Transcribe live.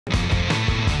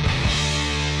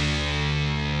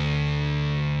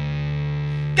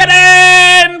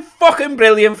fucking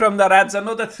brilliant from the Reds.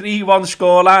 Another 3-1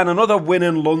 scoreline, another win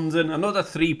in London, another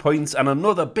 3 points, and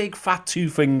another big fat 2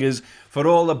 fingers for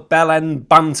all the bell-end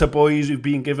banter boys who've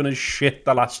been giving us shit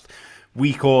the last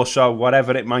week or so,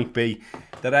 whatever it might be.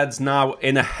 The Reds now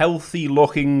in a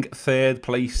healthy-looking 3rd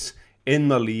place in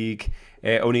the league,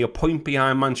 only a point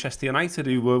behind Manchester United,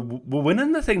 who were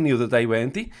winning the thing the other day,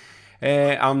 weren't they?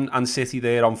 And City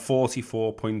there on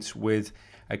 44 points with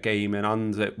a game in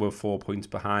hand. We're 4 points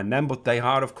behind them, but they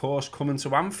are, of course, coming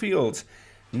to Anfield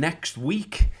next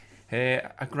week,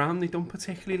 a ground they don't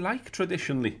particularly like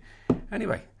traditionally.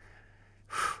 Anyway,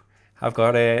 I've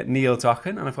got Neil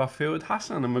Dockin and I've got Fuad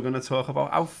Hassan, and we're going to talk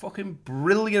about how fucking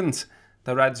brilliant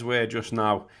the Reds were just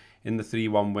now in the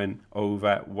 3-1 win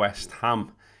over West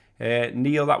Ham.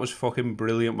 Neil, that was fucking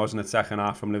brilliant, wasn't it? Second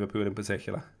half from Liverpool in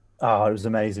particular. Oh, it was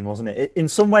amazing, wasn't it? In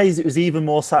some ways, it was even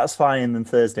more satisfying than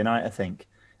Thursday night, I think.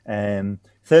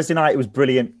 Thursday night, it was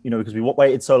brilliant, because we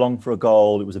waited so long for a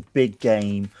goal. It was a big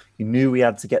game. You knew we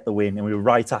had to get the win, and we were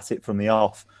right at it from the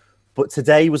off. But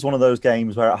today was one of those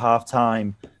games where at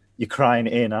half-time, you're crying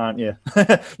it in, aren't you?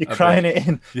 You're crying it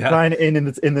in, crying it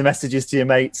in the messages to your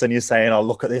mates, and you're saying, "Oh,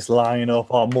 look at this lineup!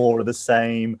 Oh, more of the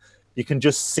same." You can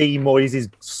just see Moyes'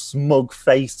 smug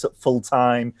face at full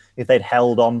time if they'd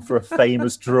held on for a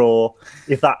famous draw.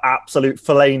 If that absolute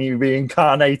Fellaini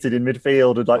reincarnated in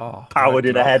midfield had powered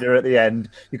in a header at the end,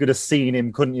 you could have seen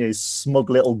him, couldn't you? His smug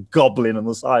little goblin on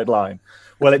the sideline.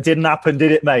 Well, it didn't happen,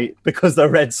 did it, mate? Because the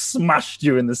Reds smashed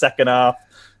you in the second half,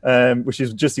 which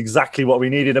is just exactly what we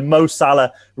needed. And Mo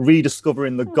Salah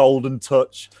rediscovering the golden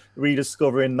touch,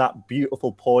 rediscovering that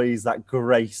beautiful poise, that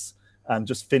grace, and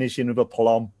just finishing with a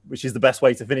plum, which is the best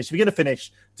way to finish. If you're going to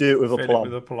finish, do it with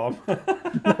a plum.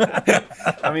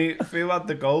 I mean, Fuad,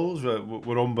 the goals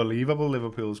were unbelievable,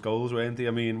 Liverpool's goals, weren't they?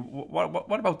 I mean,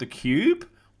 what about the cube?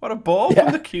 What a ball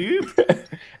from the cube.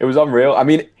 It was unreal. I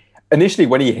mean, initially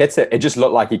when he hit it, it just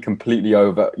looked like he completely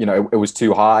it was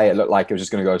too high. It looked like it was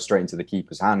just going to go straight into the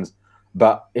keeper's hands.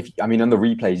 But on the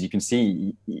replays, you can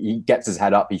see he gets his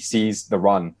head up, he sees the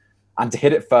run, and to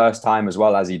hit it first time as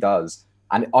well as he does.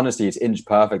 And honestly, it's inch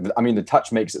perfect. I mean, the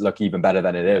touch makes it look even better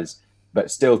than it is.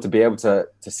 But still, to be able to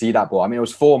see that ball, I mean,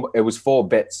 it was four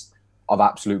bits of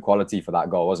absolute quality for that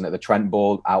goal, wasn't it? The Trent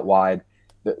ball out wide,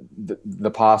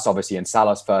 the pass, obviously, and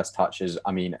Salah's first touch is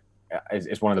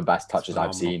one of the best touches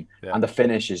I've seen. Yeah. And the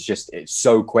finish is it's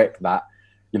so quick that,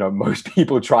 most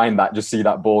people trying that just see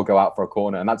that ball go out for a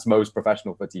corner. And that's most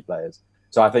professional footy players.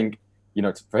 So I think,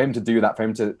 for him to do that, for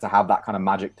him to have that kind of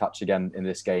magic touch again in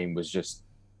this game was just,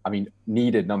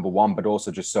 needed, number one, but also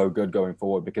just so good going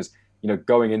forward because,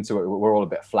 going into it, we're all a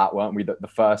bit flat, weren't we? The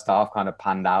first half kind of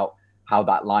panned out how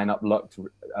that lineup looked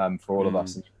for all of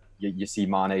us. And you see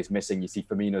Mane's missing, you see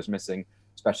Firmino's missing,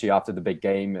 especially after the big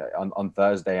game on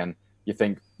Thursday. And you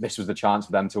think this was the chance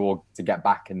for them to get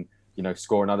back and,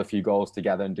 score another few goals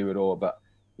together and do it all. But,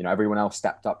 everyone else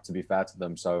stepped up, to be fair to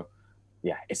them. So,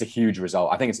 yeah, it's a huge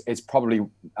result. I think it's probably,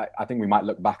 I think we might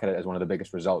look back at it as one of the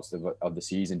biggest results of the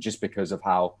season, just because of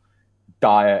how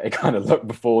dire it kind of looked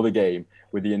before the game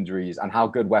with the injuries and how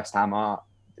good West Ham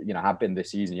have been this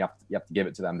season. You have to give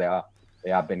it to them. They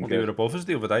have been good. They were above us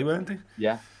the other day, weren't they?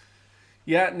 Yeah.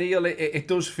 Yeah, Neil, it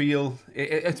does feel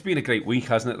it's been a great week,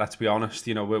 hasn't it? Let's be honest.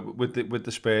 With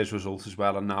the Spurs result as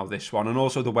well, and now this one, and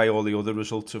also the way all the other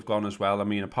results have gone as well. I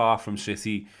mean, apart from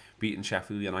City beating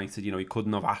Sheffield United, he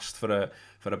couldn't have asked for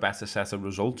a better set of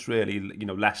results, really.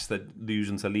 Leicester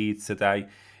losing to Leeds today,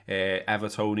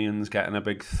 Evertonians getting a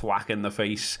big thwack in the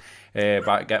face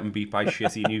by getting beat by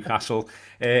shitty Newcastle,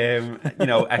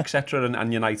 etc.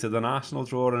 And United and Arsenal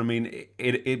drawing. I mean,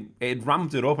 it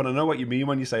ramped it up, and I know what you mean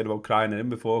when you said about crying it in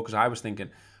before, because I was thinking,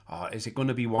 is it going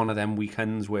to be one of them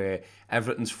weekends where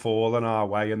everything's fallen our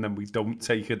way and then we don't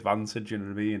take advantage, you know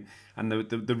what I mean? And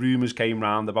the rumours came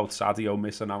round about Sadio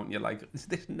missing out, and you're like, is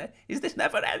this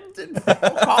never ending?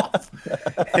 Fuck off.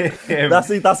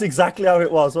 That's exactly how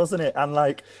it was, wasn't it? And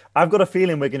I've got a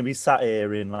feeling we're going to be sat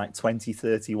here in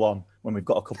 2031 when we've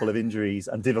got a couple of injuries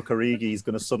and Divock Origi is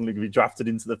going to suddenly be drafted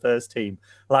into the first team.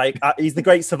 He's the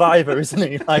great survivor, isn't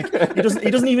he? He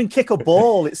doesn't even kick a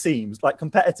ball, it seems,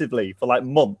 competitively for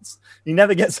months. He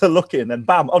never gets a look in, then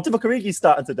bam, Divock Origi's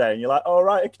starting today, and you're like, all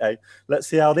right, okay, let's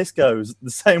see how this goes. The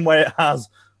same way it has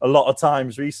a lot of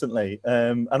times recently,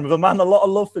 and with a lot of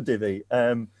love for Divi.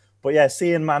 But yeah,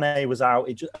 seeing Mane was out,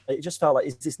 it just felt like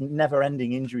it's this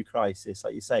never-ending injury crisis,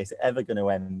 like you say. Is it ever going to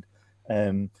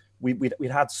end?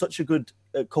 We'd had such a good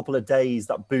couple of days,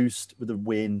 that boost with the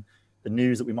win, the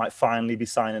news that we might finally be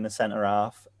signing a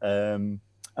centre-half. And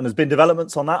there's been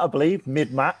developments on that, I believe,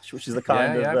 mid-match, which is the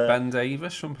kind of... Ben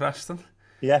Davies from Preston.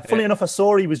 Yeah, funny enough, I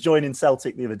saw he was joining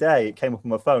Celtic the other day. It came up on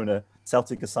my phone.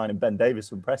 Celtic are signing Ben Davies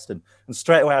from Preston. And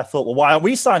straight away I thought, well, why aren't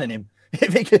we signing him?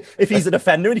 If he's a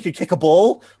defender and he could kick a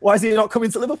ball, why is he not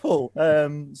coming to Liverpool?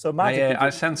 I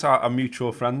sent a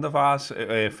mutual friend of ours,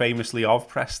 famously of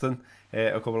Preston,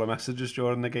 a couple of messages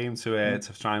during the game to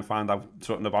try and find out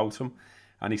something about him.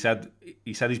 And he said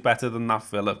he's better than Nat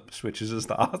Phillips, which is a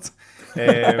start.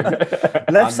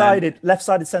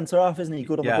 Left-sided centre-half, isn't he?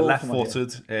 Good on the ball. Yeah,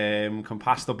 left-footed. Can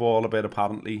pass the ball a bit,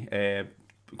 apparently.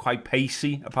 Quite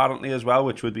pacey, apparently, as well,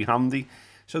 which would be handy.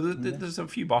 So there's a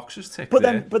few boxes ticked.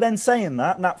 But then saying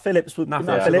that, Nat Phillips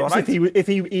right.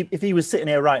 if he was sitting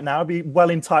here right now, would be well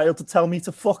entitled to tell me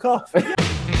to fuck off.